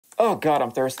Oh God, I'm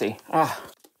thirsty. Ah.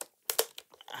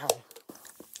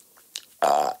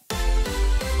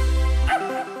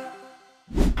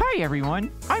 Hi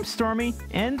everyone, I'm Stormi,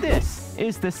 and this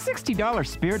is the $60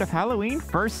 Spirit of Halloween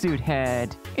Fursuit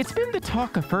head. It's been the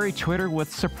talk of furry Twitter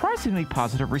with surprisingly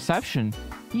positive reception.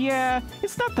 Yeah,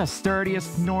 it's not the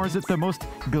sturdiest, nor is it the most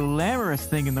glamorous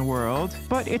thing in the world,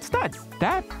 but it's not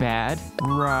that bad,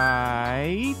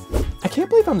 right? I can't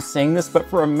believe I'm saying this, but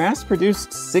for a mass-produced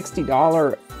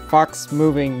 $60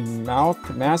 fox-moving mouth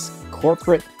mask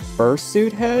corporate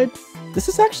fursuit head, this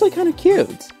is actually kind of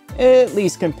cute. At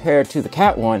least compared to the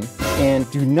cat one. And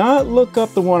do not look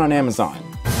up the one on Amazon.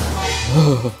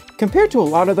 Compared to a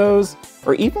lot of those,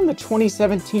 or even the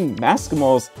 2017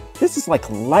 Maskimals, this is like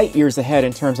light years ahead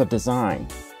in terms of design.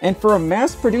 And for a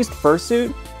mass-produced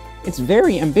fursuit, it's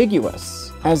very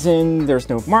ambiguous. As in, there's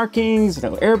no markings,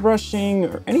 no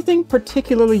airbrushing, or anything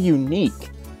particularly unique.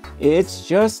 It's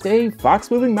just a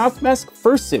fox-moving mouth mask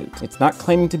fursuit. It's not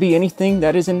claiming to be anything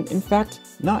that is in fact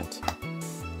not.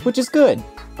 Which is good.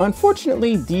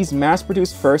 Unfortunately, these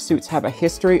mass-produced fursuits have a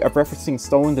history of referencing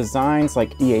stolen designs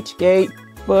like Gate,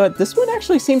 but this one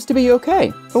actually seems to be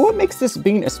okay. But what makes this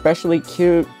bean especially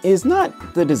cute is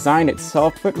not the design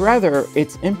itself, but rather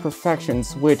its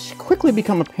imperfections, which quickly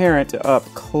become apparent up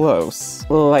close.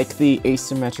 Like the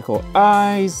asymmetrical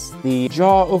eyes, the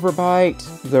jaw overbite,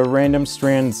 the random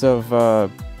strands of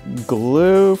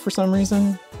glue for some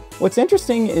reason. What's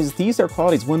interesting is these are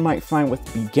qualities one might find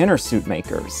with beginner suit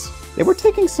makers. They were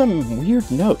taking some weird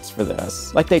notes for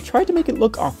this. Like they tried to make it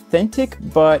look authentic,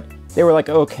 but they were like,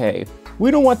 okay, we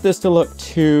don't want this to look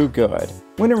too good.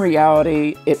 When in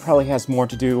reality, it probably has more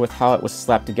to do with how it was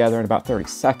slapped together in about 30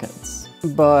 seconds.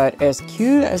 But as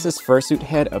cute as this fursuit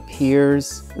head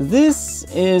appears, this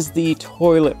is the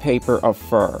toilet paper of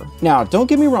fur. Now, don't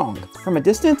get me wrong, from a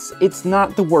distance, it's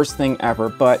not the worst thing ever,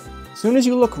 but as soon as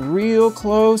you look real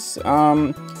close,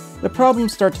 the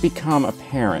problems start to become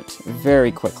apparent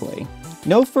very quickly.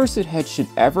 No fursuit head should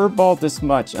ever bald this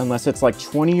much unless it's like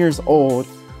 20 years old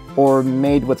or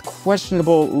made with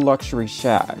questionable luxury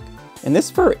shag. And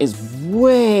this fur is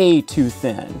way too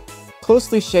thin,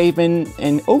 closely shaven,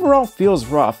 and overall feels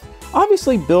rough.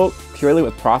 Obviously built purely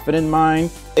with profit in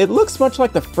mind, it looks much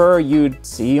like the fur you'd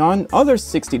see on other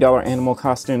 $60 animal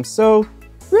costumes, so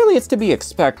really it's to be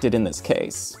expected in this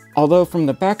case. Although from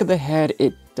the back of the head,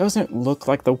 it doesn't look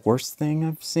like the worst thing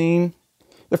I've seen.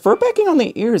 The fur backing on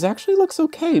the ears actually looks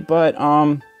okay, but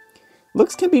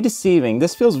looks can be deceiving.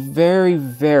 This feels very,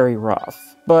 very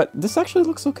rough. But this actually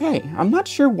looks okay. I'm not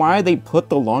sure why they put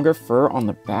the longer fur on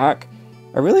the back.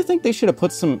 I really think they should have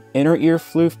put some inner ear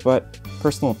floof, but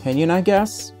personal opinion, I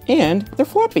guess. And they're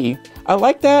floppy. I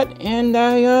like that, and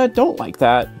I don't like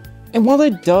that. And while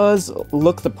it does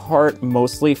look the part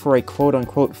mostly for a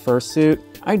quote-unquote fursuit,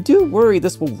 I do worry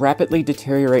this will rapidly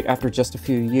deteriorate after just a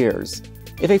few years.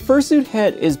 If a fursuit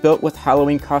head is built with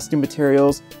Halloween costume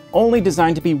materials, only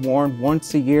designed to be worn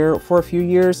once a year for a few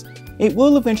years, it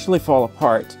will eventually fall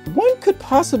apart. One could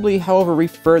possibly, however,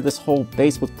 refurb this whole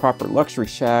base with proper luxury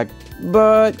shag,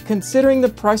 but considering the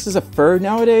prices of fur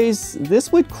nowadays,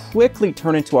 this would quickly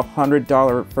turn into a $100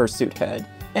 fursuit head.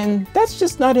 And that's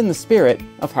just not in the spirit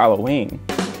of Halloween.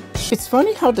 It's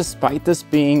funny how despite this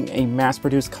being a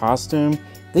mass-produced costume,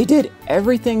 they did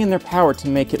everything in their power to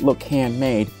make it look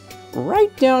handmade,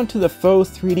 right down to the faux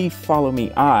 3D follow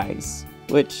me eyes.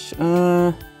 Which,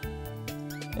 yeah,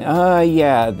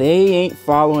 they ain't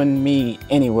following me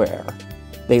anywhere.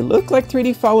 They look like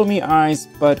 3D follow me eyes,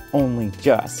 but only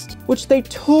just. Which they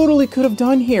totally could have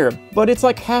done here, but it's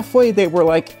like halfway they were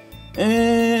like,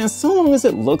 so long as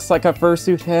it looks like a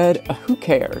fursuit head, who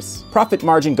cares? Profit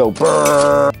margin go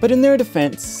brrrr. But in their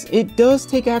defense, it does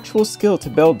take actual skill to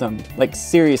build them. Like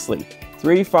seriously,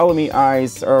 3D follow me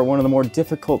eyes are one of the more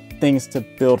difficult things to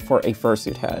build for a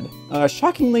fursuit head.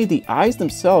 Shockingly, the eyes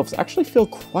themselves actually feel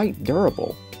quite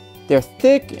durable. They're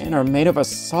thick and are made of a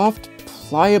soft,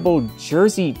 pliable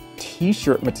jersey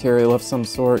t-shirt material of some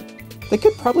sort. They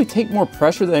could probably take more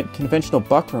pressure than conventional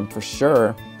buckram for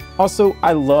sure. Also,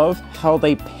 I love how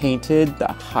they painted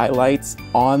the highlights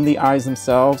on the eyes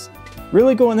themselves,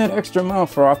 really going that extra mile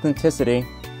for authenticity.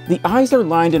 The eyes are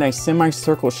lined in a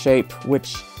semicircle shape,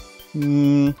 which, I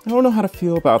don't know how to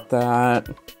feel about that.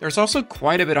 There's also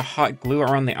quite a bit of hot glue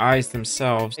around the eyes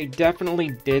themselves. They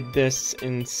definitely did this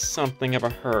in something of a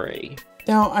hurry.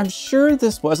 Now, I'm sure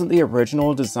this wasn't the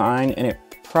original design and it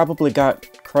probably got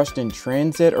crushed in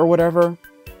transit or whatever.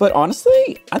 But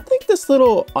honestly, I think this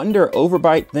little under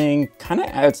overbite thing kind of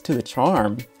adds to the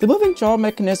charm. The moving jaw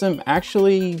mechanism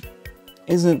actually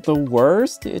isn't the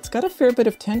worst. It's got a fair bit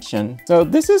of tension. So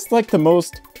this is like the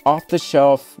most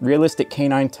off-the-shelf, realistic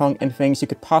canine tongue and fangs you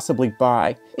could possibly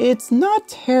buy. It's not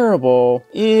terrible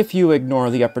if you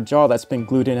ignore the upper jaw that's been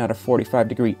glued in at a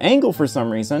 45-degree angle for some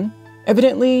reason.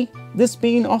 Evidently, this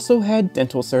being also had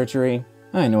dental surgery.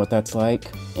 I know what that's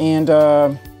like. And,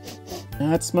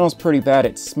 it smells pretty bad.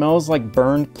 It smells like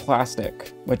burned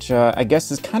plastic, which I guess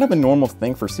is kind of a normal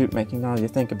thing for suit making now that you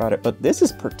think about it, but this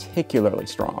is particularly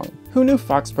strong. Who knew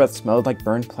fox breath smelled like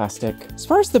burned plastic? As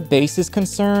far as the base is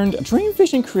concerned, Dream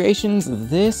Vision Creations,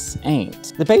 this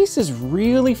ain't. The base is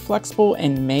really flexible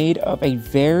and made of a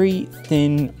very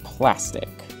thin plastic.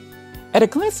 At a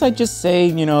glance, I'd just say,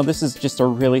 you know, this is just a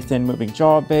really thin moving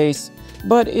jaw base,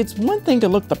 but it's one thing to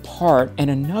look the part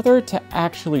and another to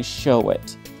actually show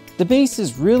it. The base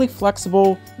is really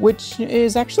flexible, which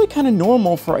is actually kind of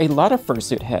normal for a lot of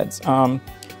fursuit heads. Stormi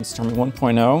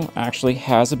 1.0 actually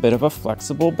has a bit of a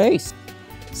flexible base.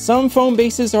 Some foam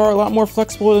bases are a lot more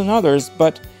flexible than others,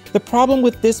 but the problem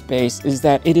with this base is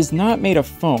that it is not made of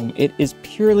foam, it is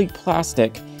purely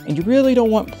plastic, and you really don't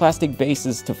want plastic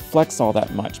bases to flex all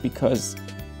that much because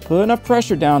put enough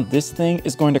pressure down, this thing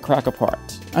is going to crack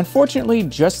apart. Unfortunately,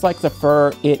 just like the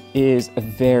fur, it is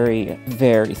very,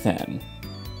 very thin.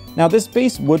 Now this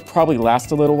base would probably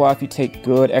last a little while if you take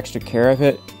good extra care of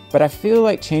it, but I feel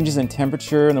like changes in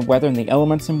temperature and the weather and the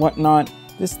elements and whatnot,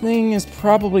 this thing is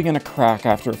probably going to crack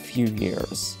after a few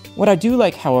years. What I do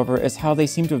like, however, is how they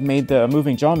seem to have made the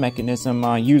moving jaw mechanism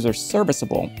user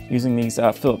serviceable, using these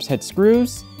Phillips head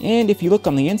screws. And if you look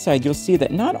on the inside, you'll see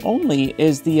that not only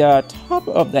is the top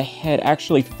of the head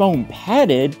actually foam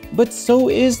padded, but so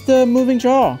is the moving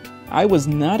jaw. I was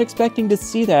not expecting to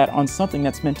see that on something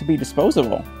that's meant to be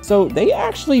disposable. So they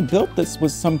actually built this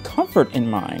with some comfort in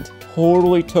mind.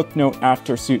 Totally took note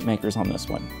after suit makers on this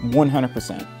one,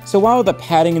 100%. So while the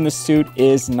padding in the suit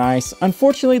is nice,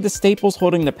 unfortunately the staples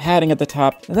holding the padding at the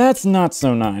top, that's not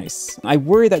so nice. I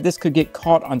worry that this could get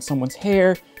caught on someone's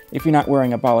hair if you're not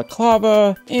wearing a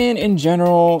balaclava, and in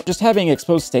general, just having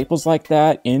exposed staples like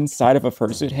that inside of a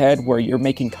fursuit head where you're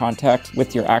making contact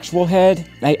with your actual head,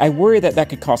 I worry that that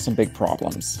could cause some big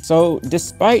problems. So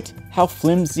despite how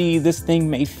flimsy this thing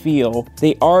may feel,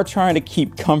 they are trying to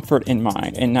keep comfort in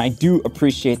mind, and I do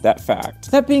appreciate that fact.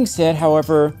 That being said,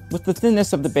 however, with the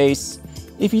thinness of the base,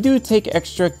 if you do take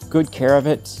extra good care of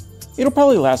it, it'll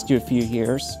probably last you a few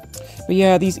years. But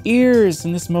yeah, these ears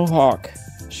and this mohawk,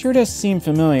 sure does seem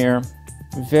familiar.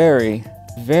 Very,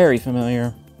 very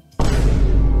familiar.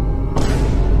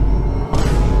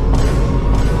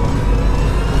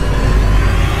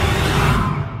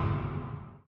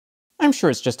 I'm sure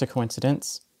it's just a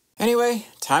coincidence. Anyway,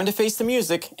 time to face the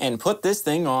music and put this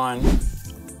thing on.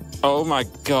 Oh my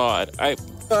god,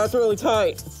 that's really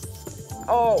tight.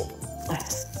 Oh.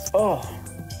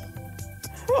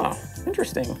 Huh,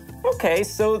 interesting. Okay,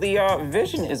 so the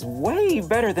vision is way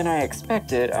better than I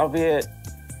expected, albeit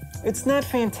it's not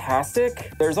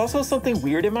fantastic. There's also something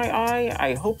weird in my eye.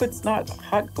 I hope it's not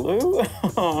hot glue.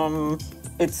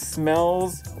 It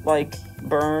smells like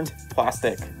burned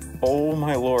plastic. Oh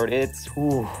my lord, it's,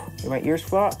 ooh. Do my ears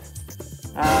flop?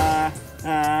 I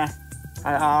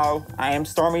am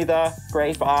Stormi the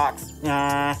Gray Fox.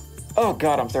 Oh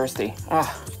god, I'm thirsty.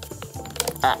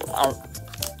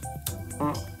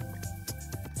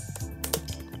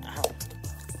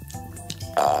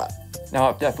 Now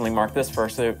I've definitely marked this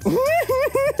fursuit.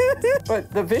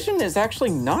 But the vision is actually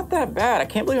not that bad. I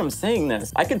can't believe I'm saying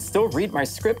this. I could still read my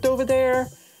script over there.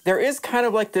 There is kind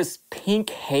of like this pink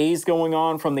haze going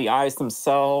on from the eyes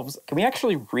themselves. Can we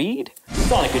actually read?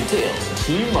 Sonic and Tails,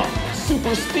 team up.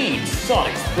 Super speed,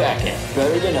 Sonic's back and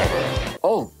better than ever.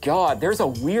 Oh god, there's a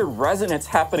weird resonance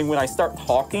happening when I start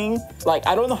talking. Like,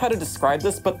 I don't know how to describe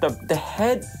this, but the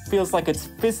head feels like it's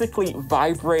physically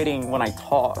vibrating when I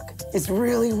talk. It's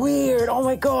really weird, oh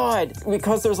my god.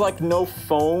 Because there's like no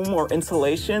foam or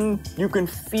insulation, you can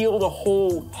feel the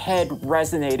whole head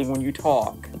resonating when you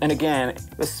talk. And again,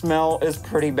 the smell is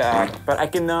pretty bad, but I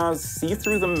can see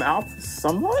through the mouth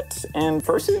somewhat, and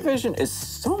fursuit vision is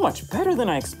so much better than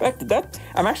I expected.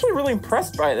 I'm actually really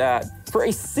impressed by that. For a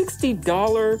 $60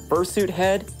 fursuit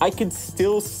head, I could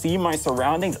still see my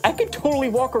surroundings. I could totally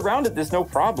walk around it, there's no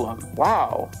problem.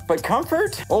 Wow. But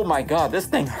comfort? Oh my god, this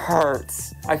thing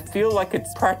hurts. I feel like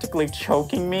it's practically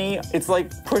choking me. It's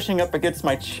like pushing up against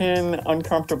my chin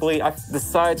uncomfortably. The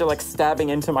sides are like stabbing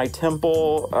into my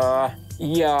temple.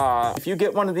 Yeah, if you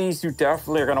get one of these, you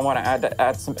definitely are going to want to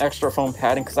add some extra foam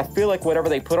padding, because I feel like whatever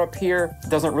they put up here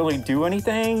doesn't really do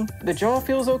anything. The jaw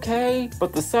feels okay,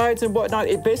 but the sides and whatnot,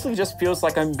 it basically just feels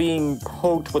like I'm being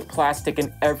poked with plastic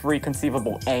in every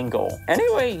conceivable angle.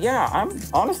 Anyway, yeah, I'm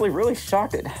honestly really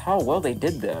shocked at how well they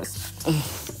did this.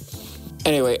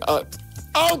 Anyway,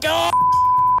 oh god!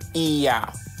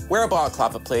 Yeah. Wear a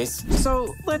balaclava, please.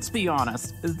 So let's be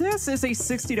honest, this is a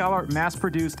 $60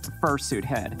 mass-produced fursuit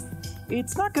head.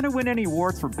 It's not going to win any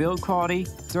awards for build quality,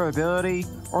 durability,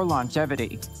 or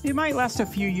longevity. It might last a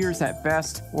few years at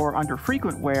best, or under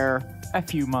frequent wear, a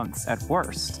few months at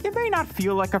worst. It may not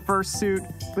feel like a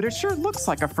fursuit, but it sure looks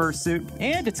like a fursuit,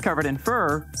 and it's covered in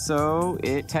fur, so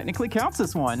it technically counts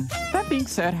as one. That being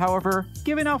said, however,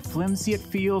 given how flimsy it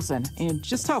feels and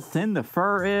just how thin the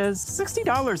fur is,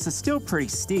 $60 is still pretty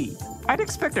steep. I'd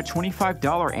expect a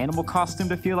 $25 animal costume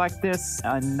to feel like this,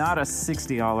 not a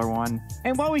 $60 one.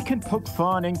 And while we can poke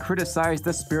fun and criticize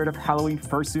the spirit of Halloween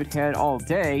fursuit head all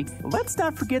day, let's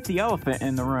not forget the elephant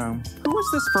in the room. Who is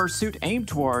this fursuit aimed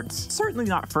towards? Certainly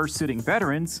not fursuiting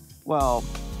veterans. Well,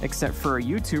 except for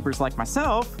YouTubers like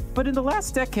myself. But in the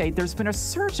last decade, there's been a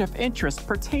surge of interest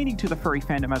pertaining to the furry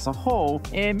fandom as a whole,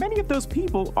 and many of those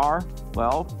people are,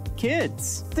 well,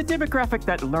 kids. The demographic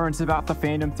that learns about the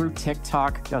fandom through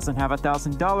TikTok doesn't have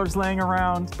 $1,000 laying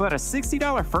around, but a $60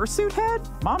 fursuit head?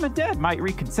 Mom and Dad might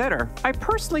reconsider. I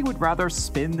personally would rather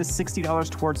spend the $60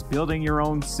 towards building your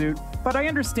own suit, but I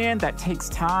understand that takes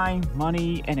time,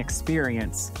 money, and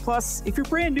experience. Plus, if you're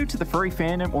brand new to the furry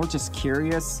fandom or just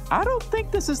curious, I don't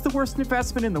think this is the worst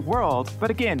investment in the world. But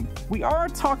again, we are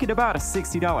talking about a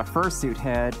 $60 fursuit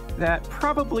head that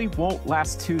probably won't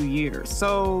last 2 years.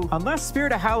 So unless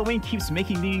Spirit of Halloween keeps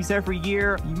making these every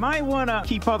year, you might want to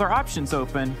keep other options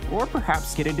open, or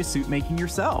perhaps get into suit making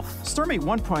yourself. Stormi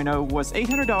 1.0 was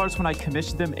 $800 when I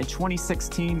commissioned them in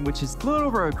 2016, which is a little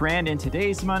over $1,000 in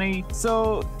today's money.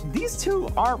 So these two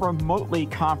aren't remotely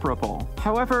comparable.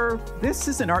 However, this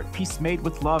is an art piece made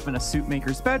with love in a suit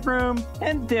maker's bedroom,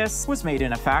 and this was made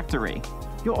in a factory.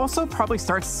 You'll also probably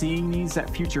start seeing these at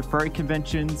future furry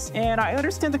conventions, and I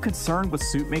understand the concern with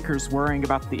suit makers worrying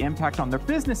about the impact on their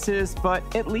businesses, but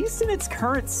at least in its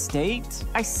current state,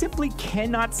 I simply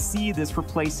cannot see this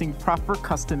replacing proper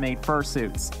custom-made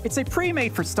fursuits. It's a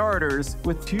pre-made for starters,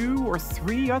 with 2 or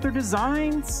 3 other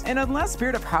designs, and unless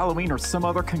Spirit of Halloween or some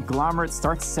other conglomerate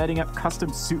starts setting up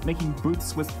custom suit-making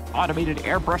booths with automated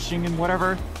airbrushing and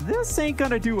whatever, this ain't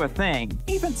gonna do a thing.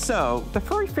 Even so, the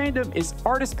furry fandom is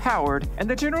artist-powered,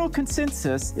 and the general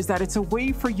consensus is that it's a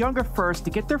way for younger furs to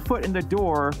get their foot in the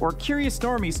door, or curious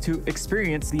normies to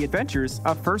experience the adventures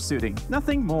of fursuiting.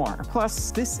 Nothing more.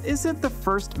 Plus, this isn't the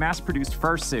first mass-produced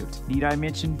fursuit. Need I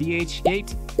mention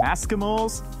DH8,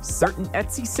 Maskimals, certain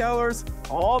Etsy sellers,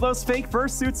 all those fake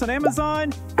fursuits on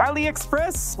Amazon,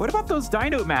 AliExpress? What about those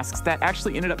dino masks that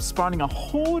actually ended up spawning a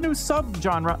whole new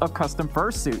subgenre of custom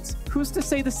fursuits? Who's to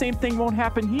say the same thing won't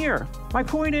happen here? My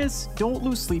point is, don't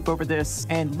lose sleep over this,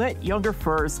 and let younger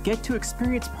furs get to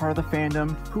experience part of the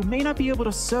fandom who may not be able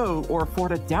to sew or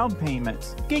afford a down payment.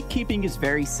 Gatekeeping is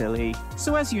very silly.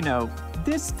 So as you know,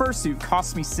 this fursuit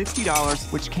cost me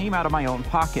 $60, which came out of my own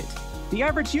pocket. The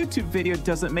average YouTube video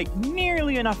doesn't make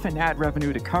nearly enough in ad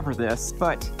revenue to cover this,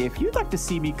 but if you'd like to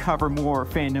see me cover more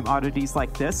fandom oddities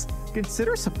like this,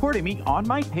 consider supporting me on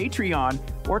my Patreon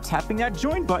or tapping that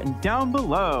join button down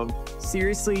below.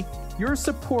 Seriously, your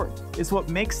support is what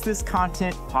makes this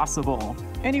content possible.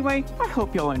 Anyway, I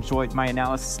hope y'all enjoyed my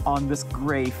analysis on this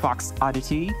gray fox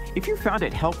oddity. If you found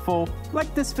it helpful,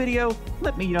 like this video,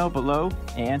 let me know below,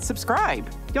 and subscribe.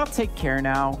 Y'all take care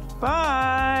now.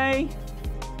 Bye!